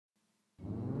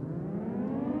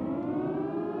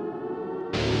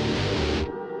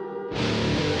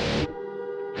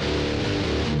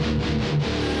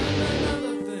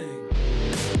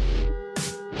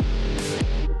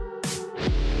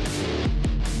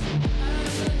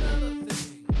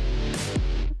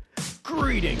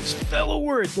Greetings, fellow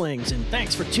Earthlings, and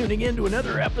thanks for tuning in to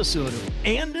another episode of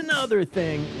And Another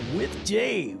Thing with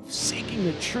Dave, seeking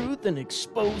the truth and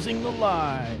exposing the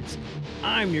lies.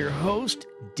 I'm your host,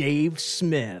 Dave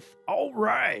Smith. All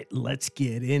right, let's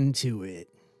get into it.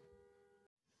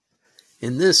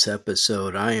 In this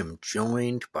episode, I am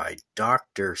joined by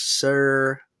Dr.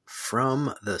 Sir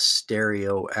from the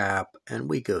Stereo app, and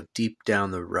we go deep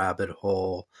down the rabbit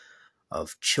hole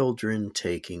of children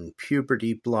taking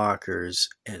puberty blockers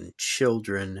and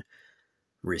children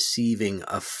receiving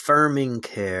affirming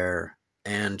care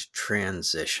and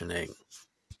transitioning.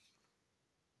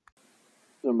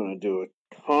 I'm going to do a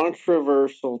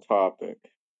controversial topic.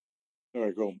 All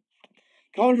right, cool.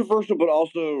 Controversial, but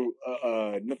also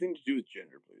nothing to do with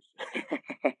gender,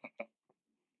 please.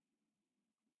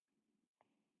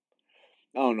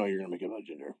 Oh no, you're gonna make it about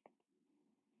gender.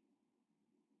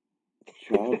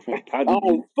 Oh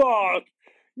fuck!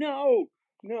 No!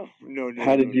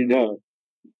 How did you know?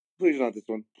 Please not this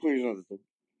one. Please not this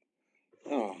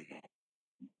one. Oh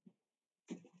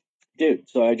no. Dude,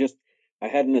 so I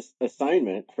had an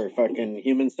assignment for fucking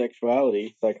human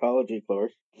sexuality psychology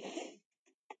course.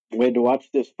 We had to watch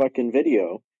this fucking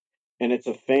video, and it's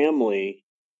a family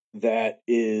that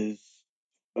is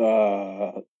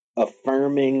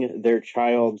affirming their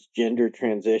child's gender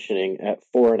transitioning at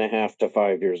 4.5 to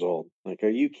 5 years old. Like, are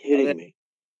you kidding me?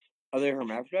 Are they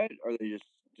hermaphrodite? Or are they just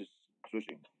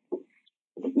switching?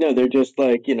 No, they're just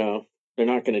like, they're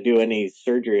not going to do any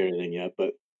surgery or anything yet,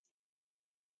 but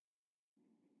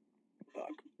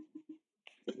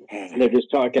they're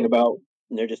just talking about,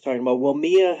 well,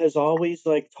 Mia has always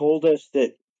like told us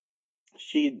that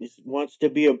she wants to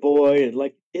be a boy, and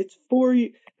like it's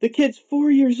the kid's 4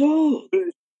 years old.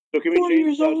 So can we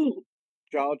change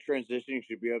child transitioning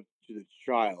should be up to the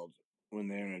child when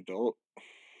they're an adult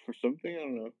or something? I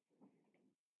don't know.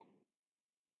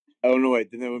 Oh no,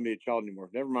 wait, then that wouldn't be a child anymore.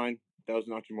 Never mind. That was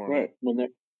an oxymoron. Right.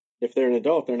 If they're an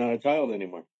adult, they're not a child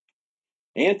anymore.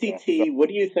 Auntie T, what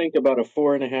do you think about a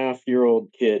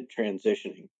 4.5-year-old kid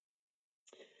transitioning?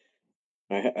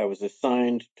 I was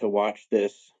assigned to watch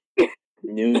this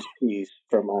news piece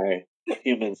for my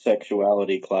human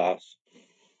sexuality class,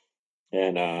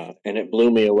 and it blew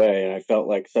me away, and I felt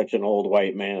like such an old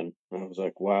white man. I was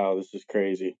like, wow, this is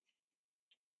crazy.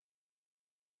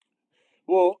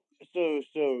 Well, so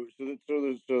to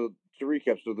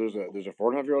recap, so there's a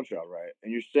 4.5-year-old child, right?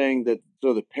 And you're saying that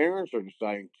so the parents are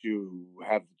deciding to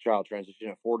have the child transition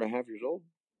at 4.5 years old?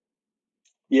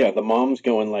 Yeah, the mom's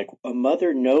going like, a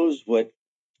mother knows what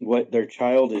their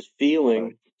child is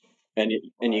feeling, and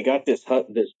you got this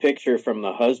picture from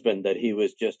the husband that he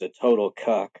was just a total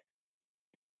cuck,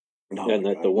 and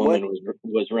that the woman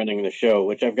was running the show,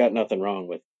 which I've got nothing wrong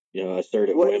with,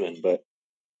 assertive women, but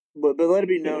let it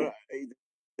be known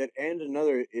that and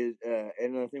another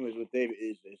thing was with David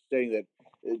is saying that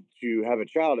to have a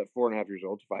child at 4.5 years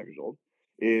old to 5 years old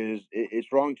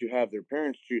it's wrong to have their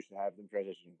parents choose to have them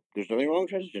transition. There's nothing wrong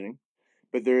with transitioning,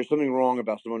 but there is something wrong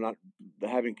about someone not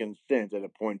having consent at a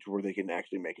point to where they can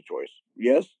actually make a choice.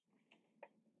 Yes?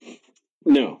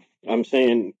 No, I'm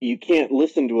saying you can't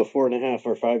listen to a 4.5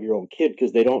 or 5-year-old kid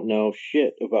because they don't know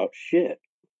shit about shit.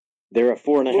 They're a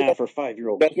 4.5 or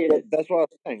 5-year-old kid. That's what I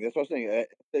was saying. That's what I was saying.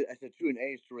 I said to an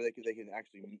age to where they can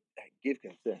actually give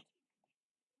consent.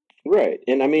 Right,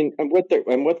 and I mean, what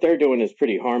they're doing is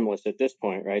pretty harmless at this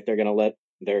point, right? They're gonna let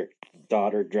their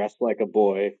daughter dress like a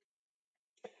boy,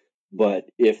 but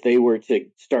if they were to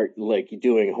start like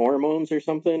doing hormones or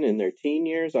something in their teen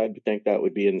years, I'd think that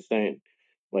would be insane.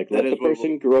 Like, let the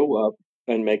person grow up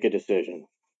and make a decision.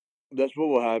 That's what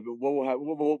will happen. What will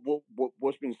happen?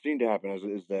 What's been seen to happen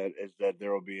is that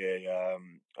there will be a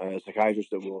psychiatrist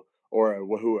that will, or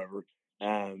whoever,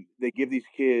 they give these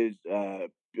kids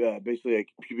basically like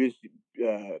puberty,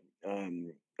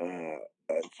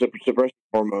 suppressing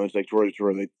hormones, like to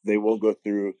where they will go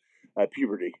through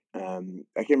puberty. I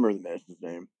can't remember the medicine's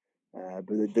name, but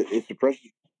it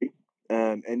suppresses,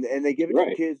 and they give it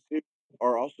to kids who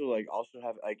are also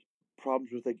have like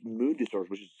problems with like mood disorders,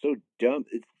 which is so dumb.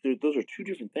 Those are two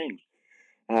different things.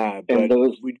 And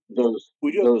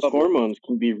those hormones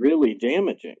can be really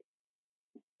damaging.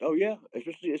 Oh yeah,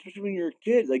 especially when you're a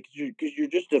kid, like because you're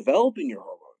just developing your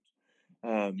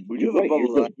hormones. We do have a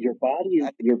bubble. Your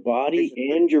body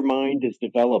and your mind is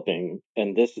developing,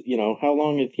 and this, how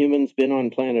long have humans been on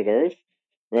planet Earth?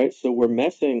 Right, so we're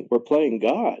playing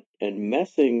God and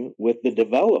messing with the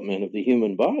development of the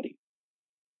human body.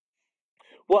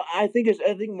 Well, I think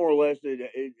more or less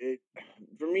it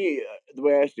for me the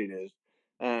way I see it is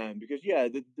because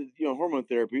the hormone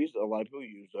therapies, a lot of people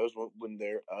use those when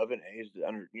they're of an age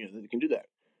that they can do that.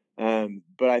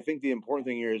 But I think the important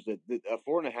thing here is that a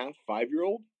 4.5,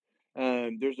 5-year-old,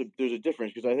 there's a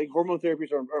difference, because I think hormone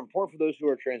therapies are important for those who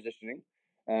are transitioning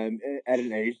at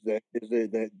an age that is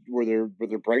that where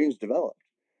their brains developed.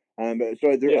 So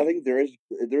Yeah, I think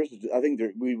I think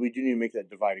we do need to make that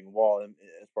dividing wall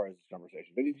as far as this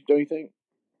conversation. Don't you think?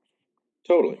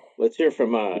 totally. Let's hear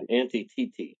from Auntie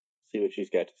TT. See what she's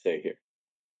got to say here.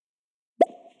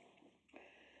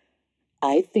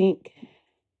 I think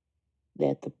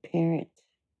that the parent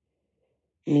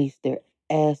needs their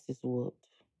asses whooped.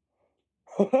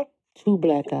 2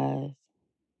 black eyes,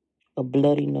 a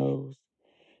bloody nose,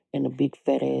 and a big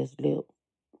fat ass lip.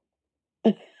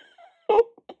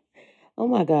 Oh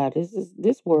my God,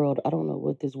 this world. I don't know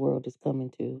what this world is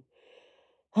coming to.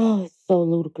 Oh, it's so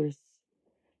ludicrous.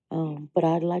 But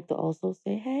I'd like to also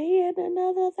say, hey, and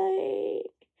another thing.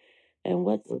 And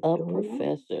what's What's up, going on?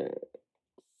 Professor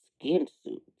Skin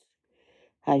Suit?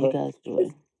 How you guys it's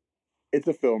doing? it's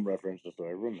a film reference, just so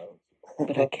everyone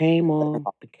But I knows. came on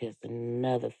because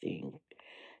another thing.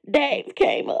 Dave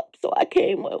came up, so I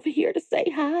came over here to say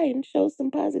hi and show some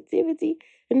positivity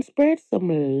and spread some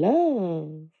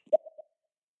love.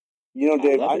 I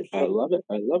Dave, love I'm it. I so love it.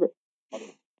 I love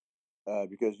it.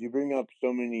 because you bring up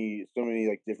so many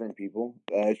like different people.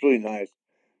 It's really nice.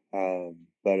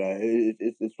 But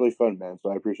it's really fun, man.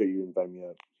 So I appreciate you inviting me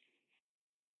up.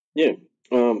 Yeah.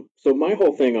 So my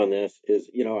whole thing on this is,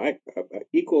 I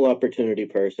equal opportunity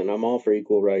person. I'm all for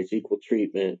equal rights, equal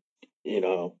treatment, you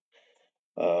know,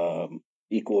 um,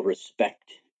 equal respect,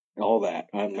 all that.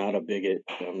 I'm not a bigot.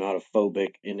 I'm not a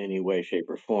phobic in any way, shape,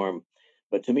 or form.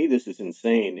 But to me, this is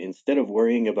insane. Instead of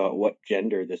worrying about what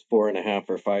gender this 4.5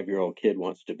 or 5-year-old kid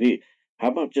wants to be, how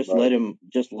about just Right. let him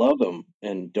just love him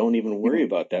and don't even worry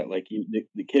about that? Like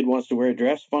the kid wants to wear a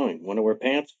dress, fine. Want to wear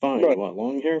pants, fine. Right. You want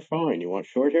long hair, fine. You want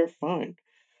short hair, fine.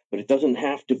 But it doesn't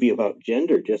have to be about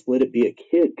gender. Just let it be a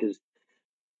kid, because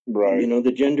Right.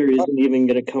 the gender isn't even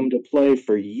going to come to play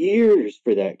for years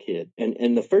for that kid.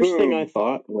 And the first thing I Boom.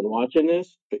 thought when watching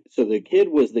this, so the kid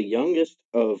was the youngest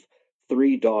of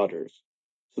 3 daughters.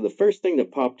 So the first thing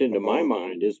that popped into my Oh,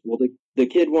 mind is, well, the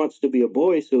kid wants to be a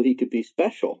boy so he could be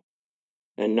special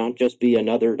and not just be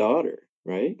another daughter,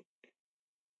 right?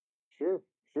 sure,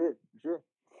 sure, sure.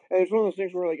 And it's one of those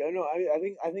things where, like, I know, I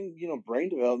think brain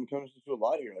development comes into a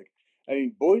lot here. Like, I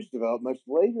mean, boys develop much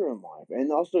later in life,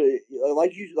 and also,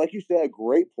 like you said, a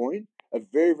great point, a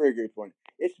very, very great point.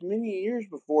 It's many years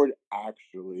before it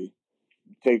actually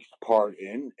takes part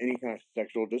in any kind of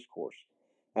sexual discourse.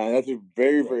 That's a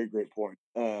very, Right. very great point.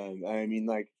 I mean,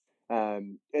 like,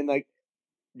 and like,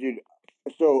 dude,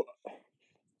 so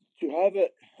to have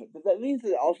it, that means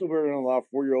that also we're going to allow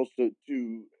 4-year-olds to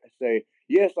say,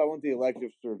 yes, I want the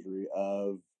elective surgery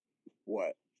of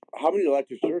what? How many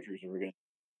elective surgeries are we going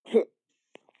to?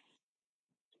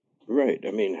 Right.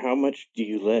 I mean, how much do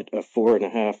you let a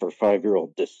 4.5 or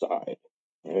 5-year-old decide,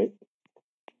 right?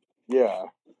 Yeah,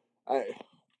 I,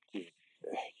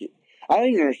 I don't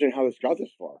even understand how this got this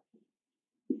far.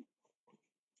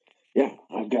 Yeah,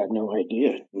 I've got no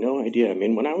idea. No idea. I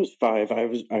mean, when I was 5,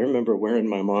 I remember wearing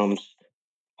my mom's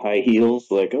high heels,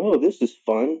 like, oh, this is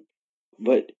fun.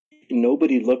 But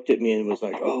nobody looked at me and was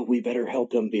like, oh, we better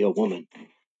help him be a woman.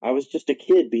 I was just a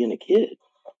kid being a kid,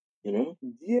 you know?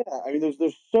 Yeah, I mean,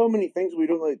 there's so many things we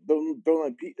don't let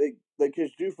like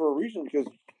kids do for a reason, because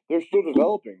they're still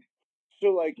developing. So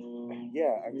like,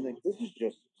 yeah, I mean, like this is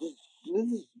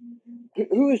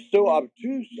who is so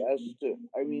obtuse as to,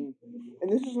 I mean,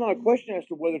 and this is not a question as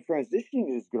to whether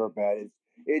transitioning is good or bad.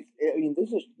 I mean,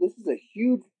 this is a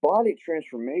huge body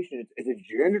transformation. It's a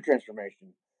gender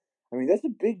transformation. I mean, that's a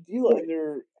big deal, and Right.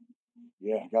 they're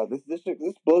yeah, God, this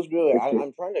blows me away. It's a,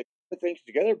 I'm trying to put things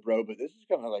together, bro, but this is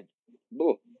kind of like,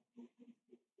 ugh.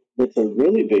 it's a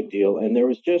really big deal. And there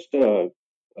was just a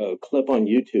clip on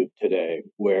YouTube today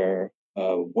where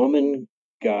a woman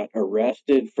got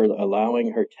arrested for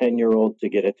allowing her 10-year-old to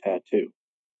get a tattoo.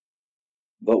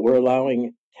 But we're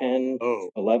allowing 10, Oh,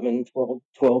 11,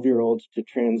 12-year-olds to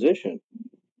transition.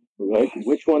 Like,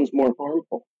 which one's more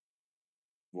harmful?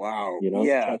 wow,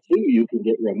 yeah, Tattoo you can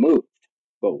get removed,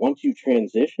 but once you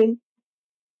transition,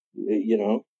 you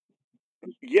know,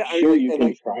 yeah. I mean, sure you and can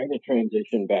like, try to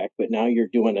transition back, but now you're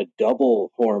doing a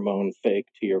double hormone fake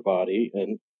to your body,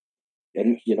 and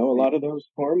yes, a lot of those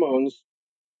hormones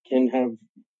can have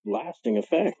lasting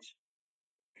effects.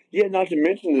 yeah. Not to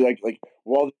mention that, like,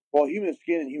 while human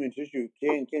skin and human tissue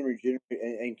can regenerate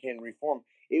and can reform,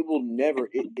 it will never.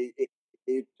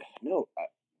 It no.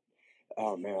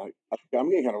 Oh man, I'm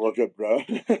getting kind of worked up, bro.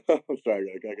 I'm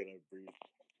sorry, I gotta breathe.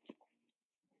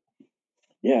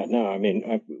 Yeah, no, I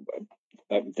mean,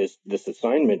 this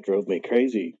assignment drove me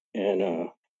crazy, and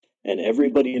And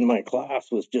everybody in my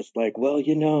class was just like, well,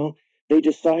 they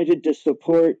decided to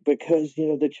support because,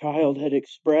 the child had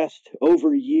expressed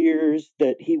over years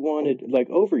that he wanted, like,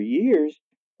 over years.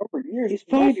 Over years, He's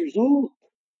what? 5 years old.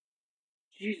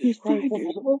 Jesus He's Christ! 5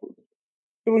 years old.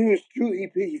 So when he was two,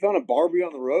 he found a Barbie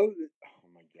on the road. Oh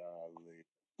my golly!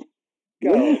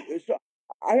 Yeah. Golly, so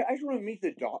I just want to meet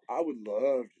the doc. I would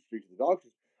love to speak to the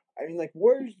doctors. I mean, like,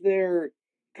 where's their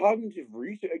cognitive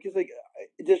research? Because, like,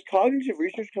 does cognitive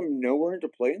research come nowhere into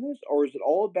play in this, or is it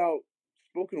all about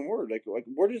spoken word? Like,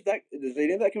 where does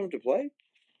any of that come into play?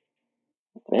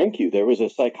 Thank you. There was a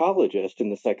psychologist,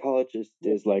 and the psychologist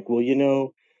is like,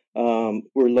 well,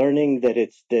 we're learning that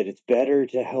it's better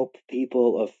to help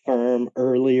people affirm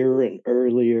earlier and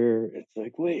earlier. It's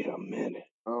like, wait a minute.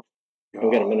 Oh I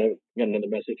got God! another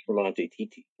message from Auntie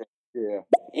Titi. Yeah.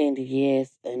 And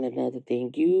yes, and another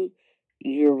thing,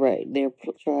 you're right. They're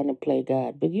trying to play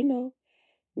God, but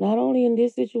not only in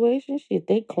this situation, shit,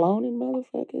 they cloning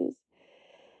motherfuckers.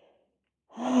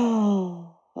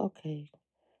 Oh, okay.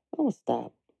 I'm gonna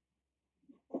stop.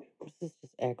 This is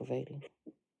just aggravating.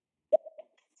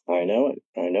 I know it.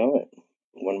 I know it.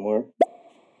 One more.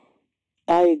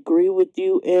 I agree with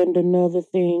you. And another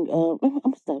thing, I'm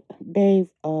gonna stop, Dave.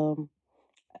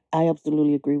 I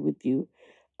absolutely agree with you.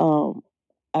 Um,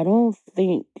 I don't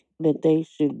think that they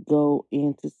should go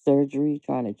into surgery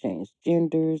trying to change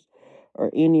genders or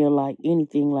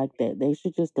anything like that. They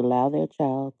should just allow their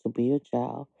child to be a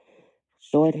child.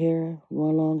 Short hair, you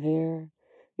want long hair,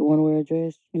 you want to wear a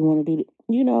dress, you want to do.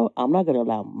 I'm not gonna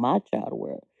allow my child to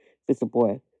wear. If it's a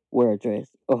boy, wear a dress,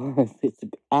 or if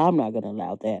I'm not gonna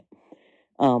allow that.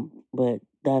 But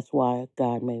that's why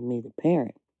God made me the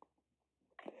parent.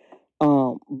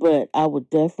 But I would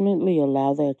definitely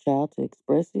allow that child to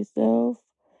express itself.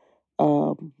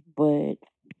 But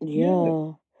Yeah.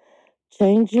 yeah,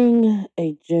 changing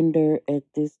a gender at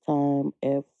this time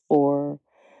at 4,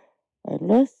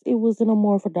 unless it was an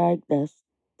amorphodite, that's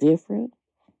different.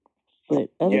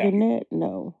 But other Yeah. than that,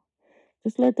 no.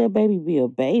 Just let that baby be a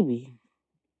baby.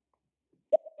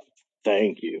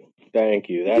 Thank you. Thank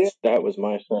you. Yeah. That was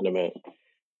my sentiment.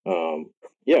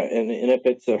 Yeah, and if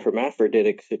it's a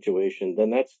hermaphroditic situation, then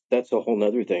that's a whole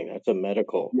nother thing. That's a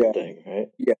medical Yeah. thing,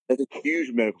 right? Yeah. That's a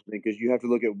huge medical thing because you have to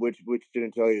look at which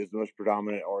genitalia is the most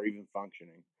predominant or even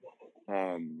functioning.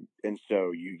 And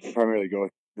so you primarily go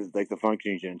with like the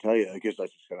functioning genitalia because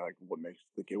that's just kind of like what makes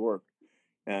the kid work.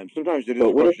 And sometimes it is But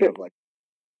a question of like,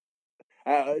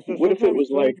 so what if it was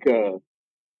sometimes. like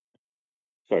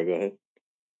sorry, go ahead.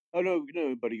 Oh no,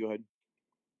 buddy, go ahead.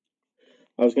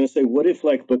 I was going to say, what if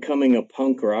like becoming a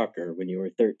punk rocker when you were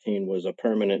 13 was a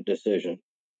permanent decision?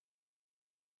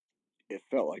 It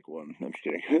felt like one. I'm just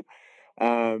kidding.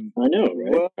 I know,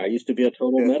 right? Well, I used to be a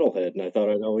total yeah, metalhead, and I thought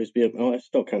I'd always be I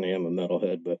still kind of am a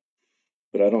metalhead, but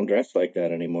I don't dress like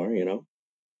that anymore.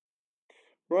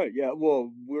 right. Yeah.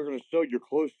 Well, we're gonna sew your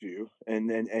clothes to you,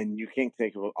 and you can't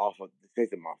take them off.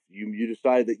 You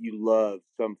decide that you love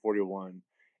Sum 41,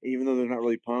 even though they're not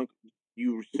really punk.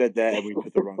 You said that, and we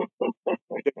put the wrong. So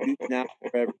now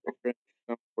forever,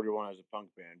 Sum 41 as a punk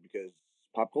band because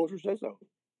pop culture says so,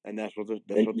 and that's what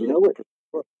And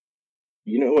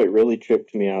what really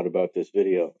tripped me out about this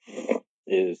video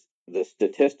is the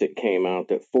statistic came out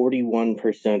that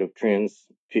 41% of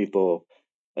trans people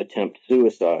attempt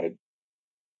suicide,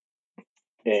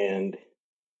 and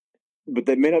But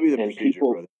that may not be the and procedure,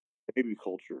 people, brother. It may be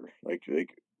culture.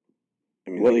 I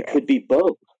mean, well, it could be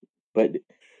both, but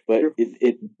sure.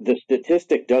 the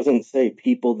statistic doesn't say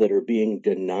people that are being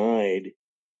denied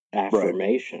Right,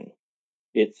 affirmation.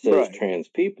 It says right. trans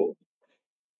people.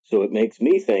 So it makes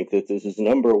me think that this is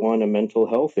number one a mental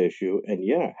health issue, and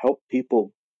yeah, help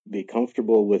people be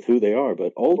comfortable with who they are,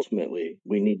 but ultimately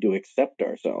we need to accept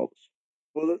ourselves.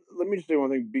 Well, let me just say one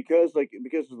thing because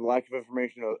of the lack of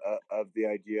information of the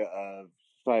idea of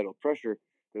societal pressure,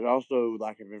 there's also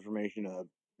lack of information of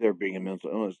there being a mental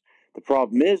illness. The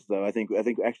problem is, though, I think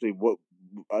actually what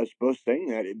us both saying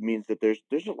that it means that there's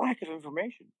a lack of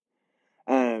information.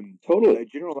 A Totally.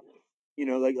 general,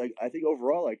 like I think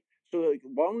overall, like so, like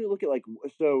why don't we look at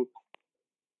so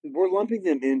we're lumping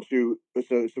them into we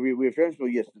have fairness, but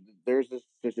yes, there's this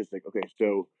statistic. Okay,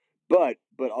 so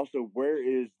but also where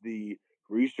is the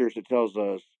research that tells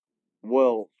us?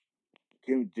 Well,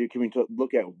 can we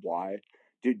look at why?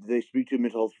 Did they speak to a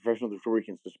mental health professional before we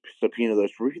can subpoena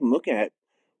those? Where we can look at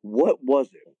what was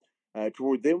it.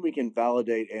 Toward then we can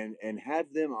validate and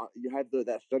have them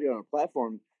that study on a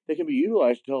platform that can be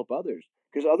utilized to help others.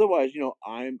 Because otherwise,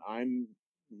 I'm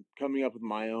coming up with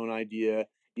my own idea,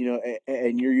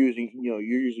 and you're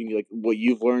using like what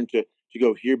you've learned to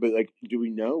go here, but like, do we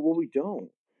know? Well, we don't.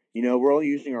 We're only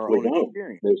using our We own don't.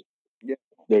 experience. Yeah.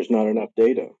 There's not enough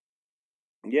data.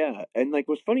 Yeah, and like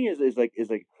what's funny is but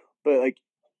like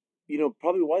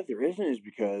probably why there isn't is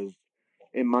because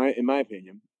in my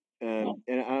opinion, and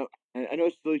I know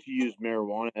it's silly to use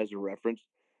marijuana as a reference,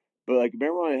 but like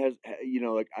marijuana has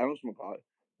like I don't smoke pot,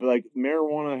 but like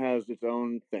marijuana has its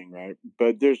own thing, right?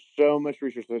 But there's so much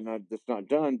research that's not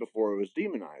done before it was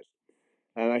demonized.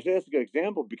 And I say that's a good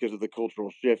example because of the cultural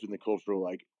shift and the cultural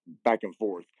like back and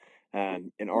forth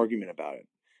and an argument about it.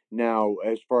 Now,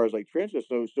 as far as like trans,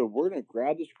 so we're gonna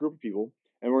grab this group of people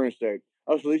and we're gonna say,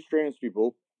 oh, so these trans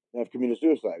people have committed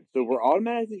suicide. So we're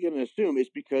automatically gonna assume it's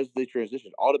because they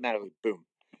transitioned. Automatically, boom.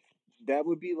 That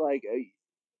would be like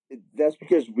that's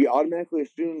because we automatically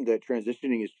assume that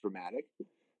transitioning is traumatic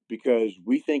because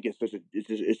we think it's such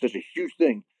a huge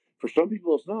thing. For some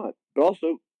people, it's not. But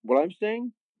also, what I'm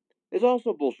saying is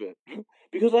also bullshit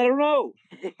because I don't know.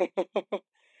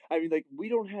 I mean, like we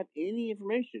don't have any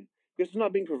information because it's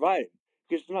not being provided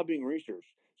because it's not being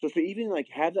researched. So to even like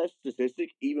have that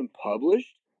statistic even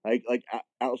published,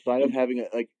 outside of having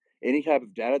like any type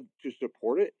of data to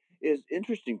support it, is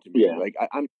interesting to me. Yeah. Like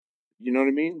I'm, you know what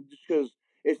I mean? Just because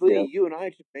it's Yeah. leading you and I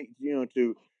to make, one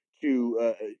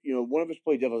of us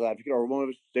play devil's advocate, or one of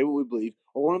us say what we believe,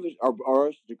 or one of us or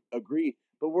us to agree,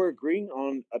 but we're agreeing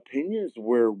on opinions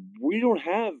where we don't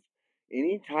have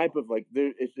any type of like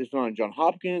it's not on John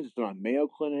Hopkins, it's not on Mayo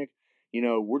Clinic.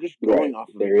 We're just Right. going off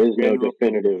of There is no general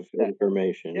definitive that.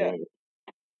 information, Yeah, right?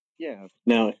 yeah.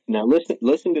 Now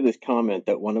listen to this comment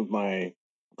that one of my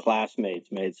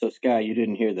classmates made. So Sky, you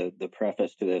didn't hear the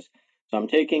preface to this. So I'm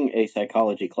taking a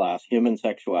psychology class, human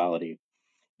sexuality,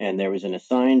 and there was an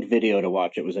assigned video to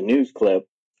watch. It was a news clip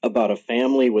about a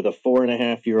family with a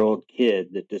 4.5-year-old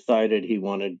kid that decided he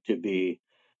wanted to be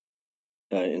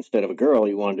instead of a girl,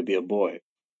 he wanted to be a boy.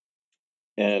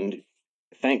 And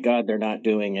thank God they're not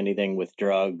doing anything with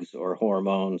drugs or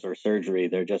hormones or surgery.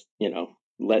 They're just,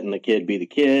 letting the kid be the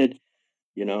kid.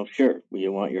 Sure,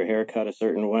 you want your hair cut a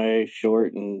certain way,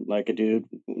 short and like a dude,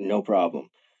 no problem.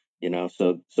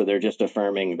 So they're just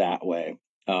affirming that way.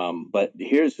 But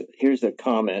here's a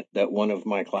comment that one of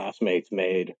my classmates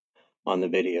made on the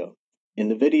video. In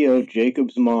the video,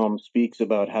 Jacob's mom speaks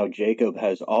about how Jacob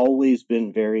has always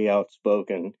been very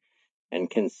outspoken and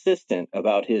consistent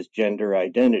about his gender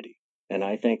identity. And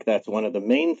I think that's one of the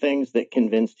main things that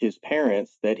convinced his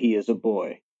parents that he is a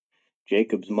boy.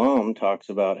 Jacob's mom talks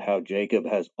about how Jacob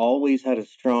has always had a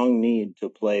strong need to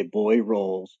play boy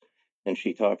roles, and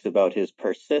she talks about his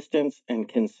persistence and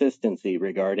consistency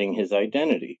regarding his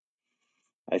identity.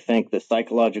 I think the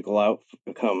psychological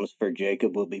outcomes for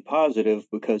Jacob will be positive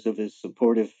because of his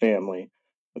supportive family.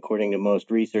 According to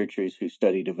most researchers who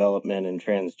study development in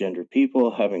transgender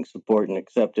people, having support and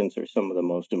acceptance are some of the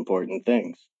most important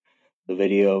things. The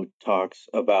video talks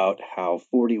about how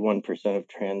 41% of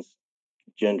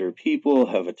transgender people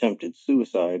have attempted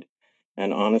suicide,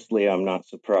 and honestly, I'm not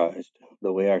surprised.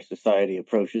 The way our society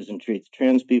approaches and treats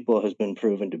trans people has been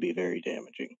proven to be very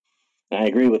damaging. And I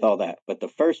agree with all that, but the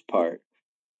first part,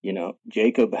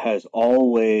 Jacob has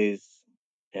always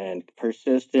and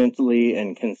persistently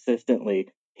and consistently,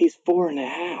 he's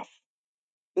 4.5.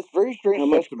 That's very strange How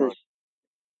much testimony.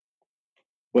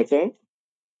 What's that?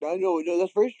 I know, no,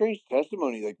 that's very strange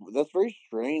testimony. Like that's very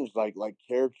strange,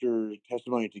 character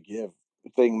testimony to give.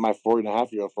 Saying my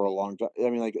 4.5-year-old for a long time. I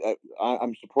mean, like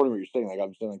I'm supporting what you're saying. Like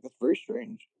I'm saying, like that's very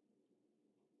strange.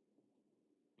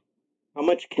 How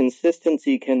much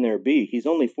consistency can there be? He's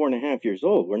only 4.5 years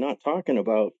old. We're not talking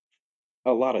about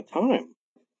a lot of time.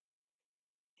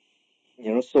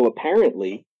 So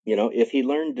apparently, if he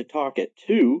learned to talk at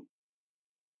 2,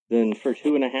 then for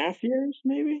 2.5 years,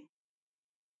 maybe?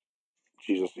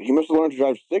 Jesus, he must have learned to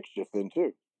drive stick shift then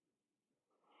too.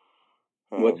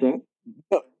 What's that?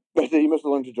 I said he must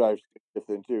have learned to drive stick shift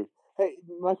then too. Hey,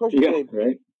 my question, Yeah, Dave.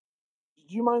 right.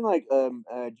 Do you mind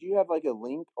do you have like a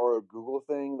link or a Google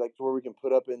thing like to where we can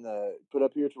put up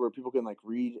here to where people can like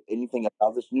read anything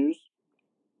about this news?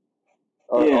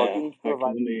 Or Yeah, can you I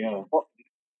provide? can. Yeah, Or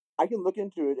I can look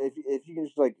into it if you can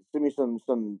just like send me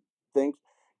some things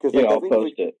because yeah. like I I'll think if we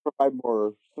post can it. provide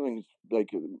more something like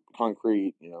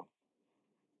concrete,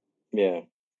 Yeah,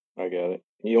 I got it.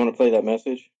 You want to play that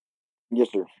message? Yes,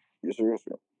 sir. Yes, sir. Yes,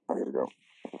 sir. I gotta go.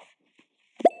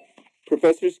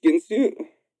 Professor Skinsuit,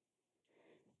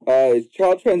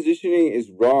 child transitioning is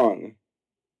wrong.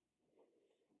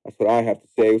 That's what I have to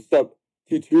say. What's up,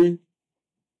 T3?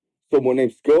 Someone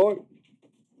named Scott?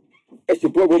 It's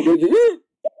your brother.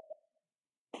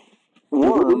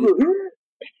 One,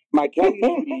 my cat used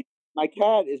to be. My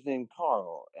cat is named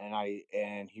Carl,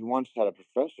 and he once had a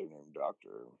professor named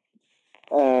Doctor.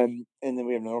 And then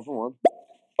we have another one.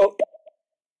 Oh,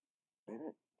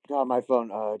 God, my phone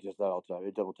just that all the time.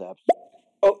 It double taps.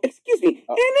 Oh, excuse me.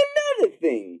 And another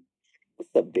thing.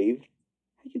 What's up, babe?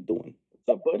 How you doing? What's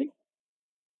up, buddy?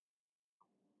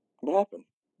 What happened?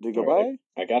 Did it go All right.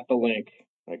 by? I got the link.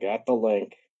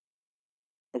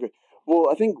 Okay. Well,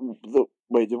 I think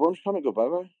did Worm's comment go bye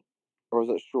bye, or was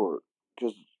that short?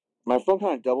 Because my phone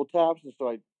kind of double taps, and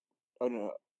so oh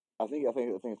no, I think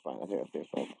it's fine. I think it's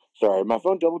fine. Sorry, my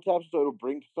phone double taps, so it'll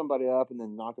bring somebody up and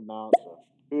then knock them out.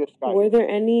 So were there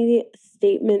any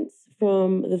statements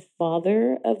from the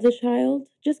father of the child?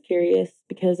 Just curious,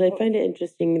 because I find it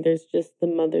interesting. There's just the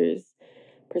mother's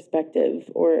perspective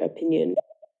or opinion.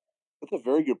 That's a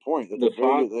very good point. That's The a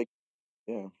very good,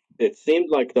 yeah. It seemed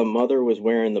like the mother was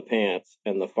wearing the pants,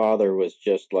 and the father was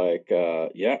just like,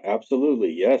 "Yeah,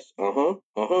 absolutely, yes,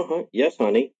 yes,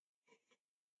 honey."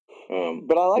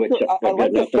 But I like Which I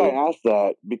like that Sky nothing. asked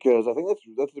that, because I think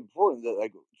that's important, that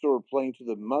like sort of playing to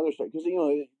the mother side, because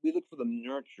we look for the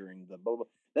nurturing, the blah blah.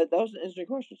 That was an interesting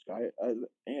question, Sky.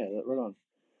 Right on.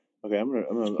 Okay, I'm gonna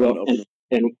open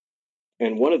it.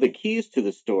 And one of the keys to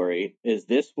the story is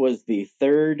this was the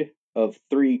third of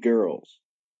 3 girls.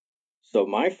 So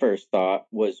my first thought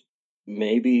was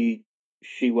maybe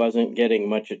she wasn't getting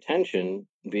much attention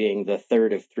being the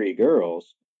third of 3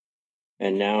 girls,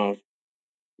 and now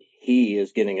he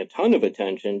is getting a ton of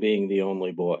attention being the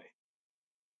only boy.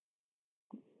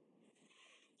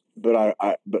 But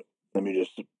but let me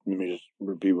just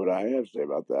repeat what I have to say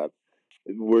about that.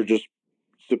 We're just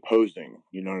supposing,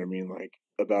 you know what I mean, like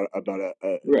about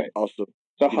a Right. also,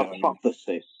 It's a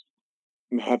hypothesis.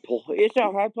 It's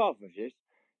a hypothesis,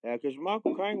 because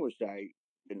Michael Caine would say,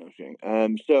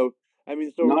 So I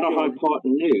mean, so Not a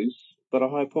hypotenuse, but a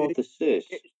hypothesis.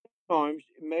 sometimes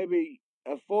maybe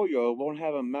a 4-year-old won't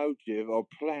have a motive or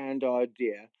planned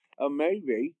idea, or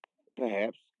maybe,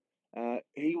 perhaps,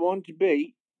 he wants to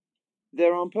be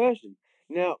their own person.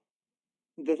 Now,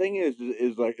 the thing is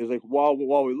like while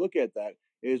we look at that,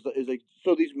 is like,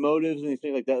 so these motives and these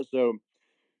things like that. So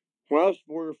when I was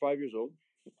 4 or 5 years old,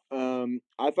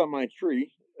 I found my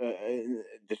tree. And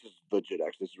this is legit,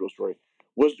 actually. This is a real story.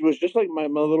 Was just like my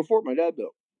little fort my dad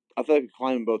built. I thought I could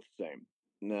climb them both the same.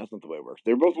 No, that's not the way it works.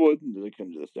 They're both wood, and they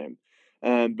couldn't do the same.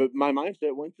 But my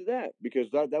mindset went to that, because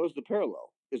that was the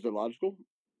parallel. Is it logical?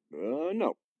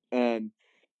 No. And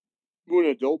when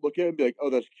an adult look at it and be like, "Oh,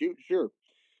 that's cute," sure.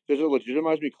 Does it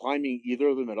legitimize me climbing either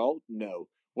of them at all? No.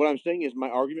 What I'm saying is my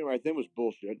argument right then was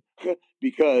bullshit,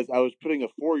 because I was putting a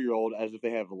 4-year-old as if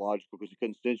they have a logical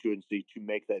constituency to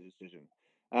make that decision.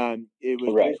 It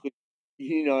was Right.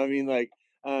 basically, I mean, like,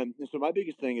 and so my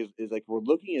biggest thing is like, we're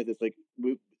looking at this, like,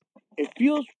 it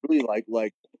feels really like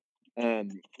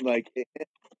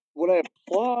what I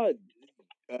applaud,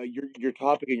 your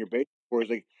topic and your basis for, is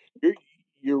like you're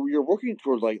you're working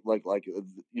toward a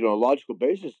logical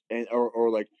basis, and or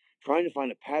like trying to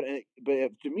find a pattern.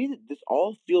 But to me, this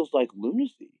all feels like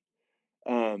lunacy.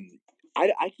 Um,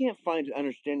 I can't find an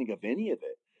understanding of any of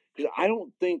it, because I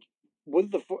don't think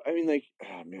I mean, like,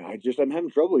 oh, man, I'm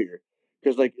having trouble here,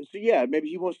 because, like, so yeah, maybe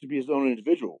he wants to be his own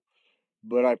individual,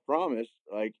 but I promise,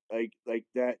 like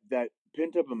that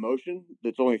pent up emotion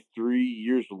that's only 3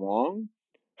 years long.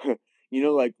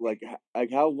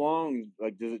 Like how long,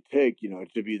 like, does it take,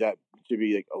 to be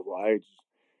like, oh, well,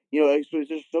 like, so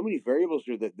there's so many variables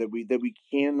here that we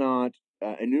cannot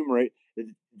enumerate,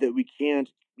 that we can't,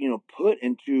 put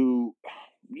into.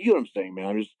 You know what I'm saying,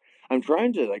 man? I'm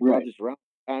trying to, like, wrap this around.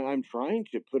 I'm trying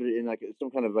to put it in, like,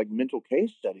 some kind of, like, mental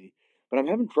case study, but I'm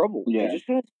having trouble. Yeah. It just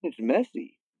kind of seems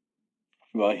messy.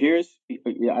 Well, I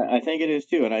think it is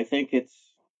too, and I think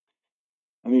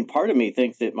part of me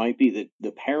thinks it might be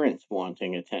the parents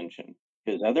wanting attention,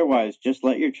 because otherwise, just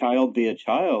let your child be a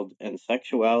child, and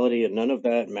sexuality and none of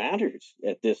that matters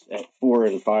at 4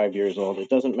 and 5 years old. It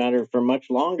doesn't matter for much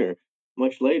longer,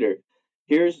 much later.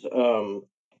 Here's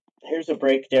a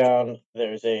breakdown.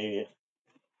 There's a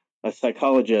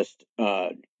psychologist,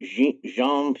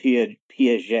 Jean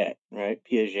Piaget, right?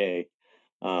 Piaget,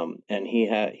 and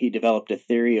he developed a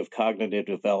theory of cognitive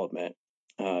development.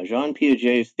 Jean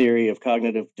Piaget's theory of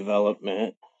cognitive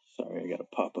development. Sorry, I got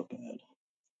a pop-up ad.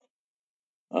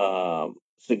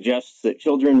 Suggests that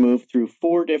children move through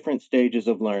 4 different stages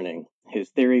of learning. His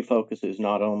theory focuses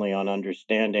not only on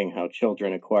understanding how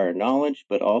children acquire knowledge,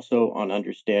 but also on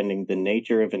understanding the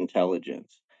nature of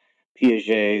intelligence.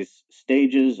 Piaget's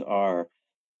stages are: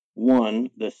 1,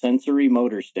 the sensory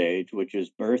motor stage, which is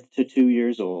birth to 2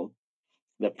 years old;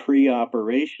 the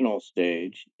pre-operational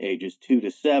stage, ages 2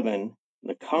 to 7;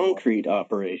 the concrete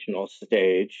operational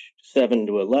stage, 7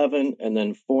 to 11; and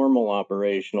then formal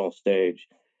operational stage,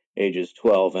 ages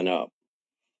 12 and up.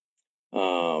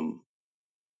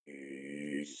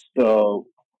 So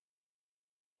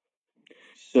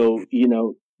So,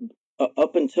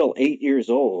 up until 8 years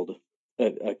old,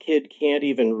 a kid can't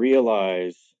even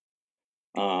realize,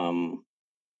 um,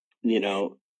 you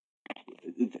know,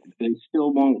 they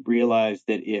still won't realize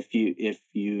that if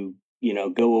you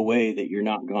go away, that you're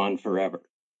not gone forever.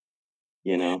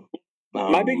 You know,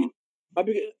 My big, um, my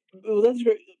big. Well, that's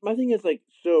great. My thing is like,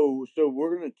 so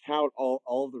we're gonna tout all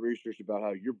of the research about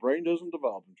how your brain doesn't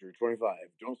develop until you're 25.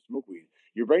 Don't smoke weed.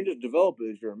 Your brain doesn't develop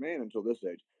as you're a man until this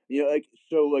age.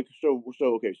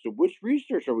 Okay. So which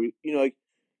research are we?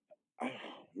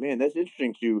 Man, that's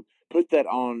interesting to put that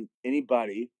on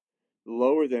anybody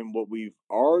lower than what we've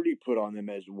already put on them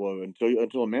as well.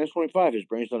 Until a man's 25, his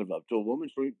brain's not developed. Until a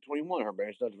woman's 21, her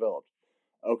brain's not developed.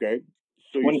 Okay,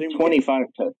 so you're saying we can't. 25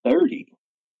 to 30.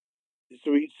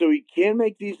 So we can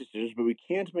make these decisions, but we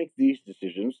can't make these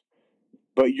decisions.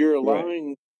 But Right. you're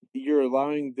allowing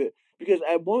the because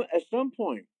at some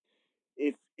point,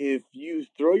 if you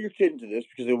throw your kid into this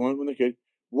because they want it when they're kid,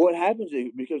 what happens is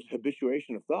it becomes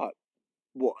habituation of thought.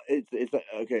 Well, it's like,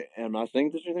 okay, and I'm not saying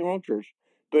there's anything wrong with church,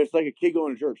 but it's like a kid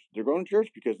going to church. They're going to church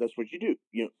because that's what you do.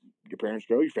 Your parents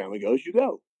go, your family goes, you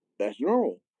go. That's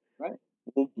normal. Right.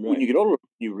 Well, when Right. you get older,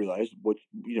 you realize what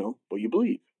you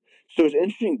believe. So it's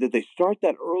interesting that they start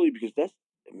that early because that's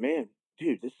man,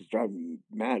 dude, this is driving me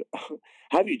mad. How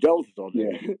have you dealt with this all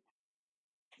Yeah. day?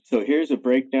 So here's a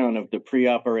breakdown of the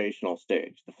pre-operational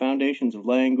stage. The foundations of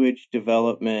language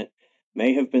development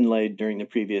may have been laid during the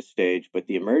previous stage, but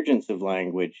the emergence of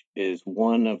language is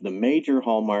one of the major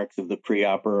hallmarks of the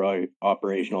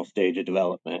pre-operational stage of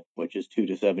development, which is 2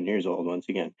 to 7 years old, once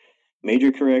again.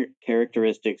 Major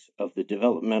characteristics of the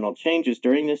developmental changes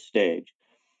during this stage: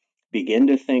 begin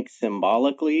to think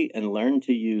symbolically and learn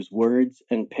to use words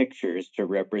and pictures to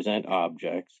represent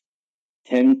objects;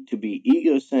 tend to be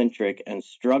egocentric and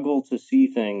struggle to see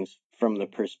things from the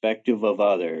perspective of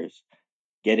others;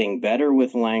 getting better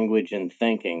with language and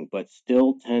thinking, but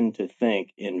still tend to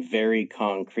think in very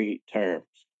concrete terms.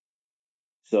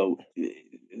 So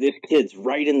this kid's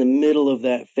right in the middle of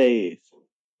that phase.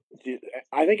 Dude,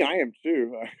 I think I am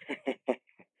too.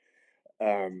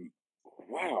 um,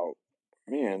 wow,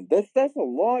 man, that's a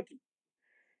lot.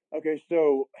 Okay,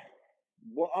 so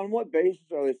on what basis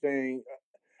are they saying?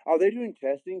 Are they doing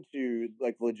testing to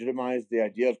like legitimize the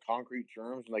idea of concrete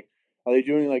terms? Like, are they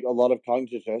doing like a lot of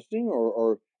cognitive testing,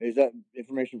 or is that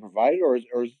information provided, or is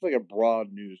this like a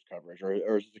broad news coverage, or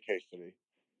is this a case study?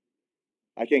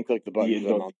 I can't click the button You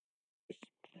because I'm know, on.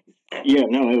 yeah,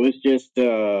 no, it was just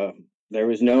there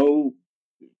was no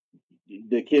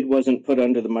the kid wasn't put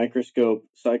under the microscope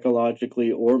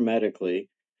psychologically or medically,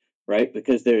 right?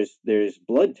 Because there's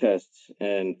blood tests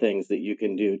and things that you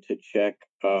can do to check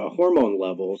hormone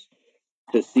levels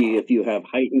to see if you have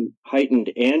heightened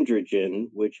androgen,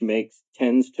 which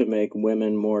tends to make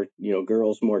women more,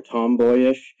 girls more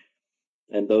tomboyish,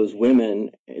 and those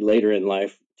women later in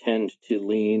life tend to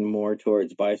lean more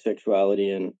towards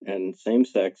bisexuality and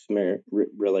same-sex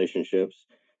relationships.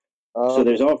 So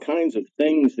there's Okay, all kinds of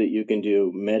things that you can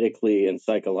do medically and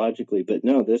psychologically, but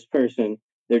no, this person,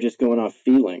 they're just going off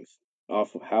feelings,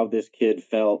 off of how this kid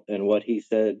felt and what he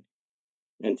said.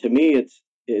 And to me,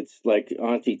 it's like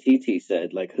Auntie Titi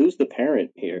said, like, who's the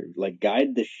parent here? Like,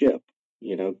 guide the ship,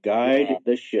 yeah, guide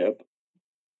the ship,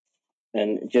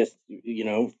 and just,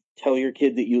 tell your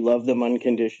kid that you love them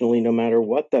unconditionally no matter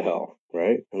what the hell,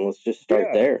 right? And let's just start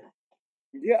yeah, there.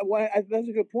 yeah. Well, that's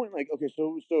a good point. Like, okay,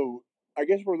 so I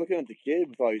guess we're looking at the kid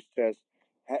with all these tests.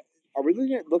 Are we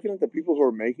looking at the people who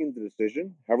are making the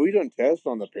decision? Have we done tests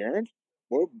on the parents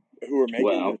who are making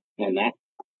the? Well, and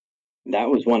that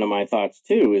was one of my thoughts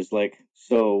too, is like,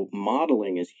 so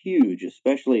modeling is huge,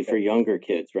 especially for younger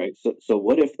kids, right? So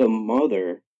what if the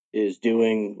mother is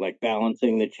doing, like,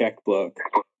 balancing the checkbook?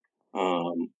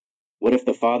 um what if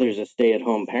the father's a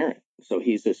stay-at-home parent, so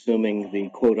he's assuming the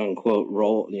quote unquote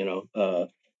role,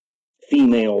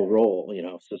 female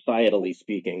role, societally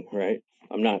speaking, right?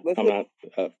 i'm not Let's i'm say not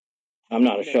uh, I'm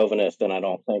not a no. chauvinist, and I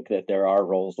don't think that there are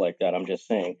roles like that. I'm just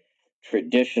saying,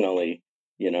 traditionally,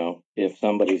 if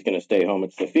somebody's going to stay home,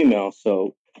 it's the female.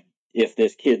 So if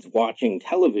this kid's watching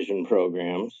television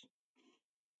programs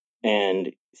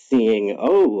and seeing,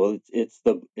 oh, well, it's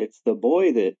the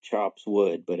boy that chops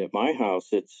wood, but at my house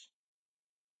it's,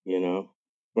 or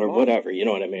Mom. whatever, you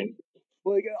know what I mean?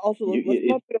 Well, also let's It,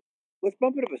 bump it up. Let's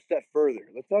bump it up a step further.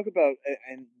 Let's talk about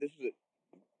and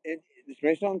this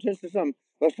may sound intense to some.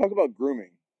 Let's talk about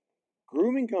grooming.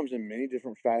 Grooming comes in many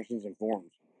different fashions and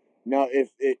forms. Now, if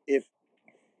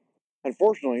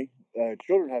unfortunately,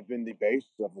 children have been the basis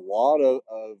of a lot of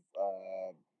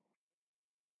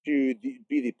be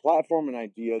the platform and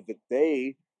idea that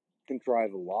they can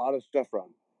drive a lot of stuff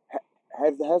from.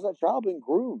 has that child been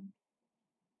groomed?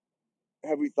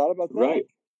 Have we thought about that? Right.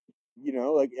 You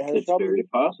know, like has the It's child been very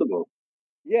possible.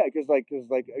 Yeah, because I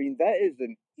mean, that is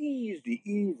an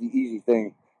easy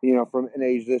thing. You know, from an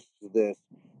age this to this.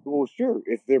 Well, sure,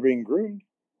 if they're being groomed,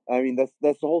 I mean, that's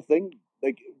the whole thing.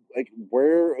 Like,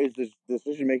 where is this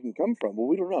decision making come from? Well,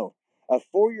 we don't know. A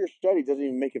 4-year study doesn't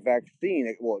even make a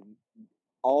vaccine. Well,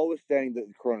 notwithstanding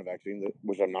the corona vaccine,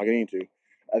 which I'm not getting into,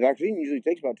 a vaccine usually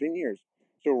takes about 10 years.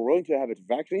 So we're willing to have a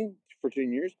vaccine for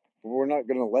 10 years, but we're not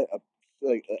going to let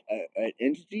an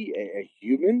entity, a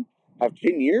human, have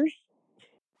 10 years.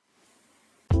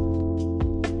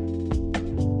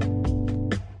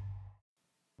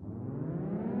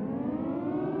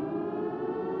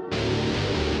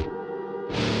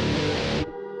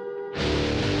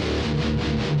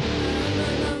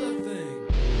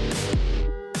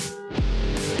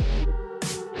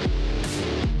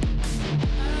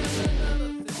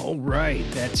 All right,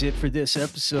 that's it for this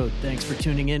episode. Thanks for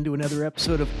tuning in to another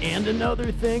episode of And Another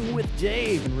Thing with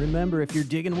Dave. And remember, if you're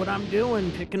digging what I'm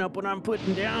doing, picking up what I'm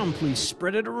putting down, please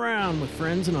spread it around with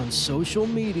friends and on social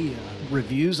media.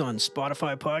 Reviews on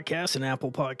Spotify Podcasts and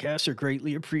Apple Podcasts are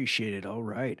greatly appreciated. All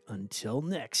right, until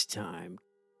next time.